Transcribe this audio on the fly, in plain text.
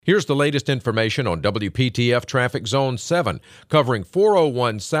Here's the latest information on WPTF Traffic Zone 7, covering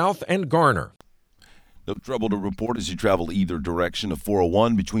 401 South and Garner. No trouble to report as you travel either direction of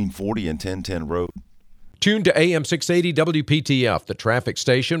 401 between 40 and 1010 Road. Tune to AM 680 WPTF, the traffic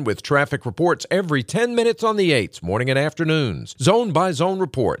station with traffic reports every 10 minutes on the 8s, morning and afternoons. Zone-by-zone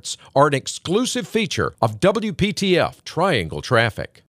reports are an exclusive feature of WPTF Triangle Traffic.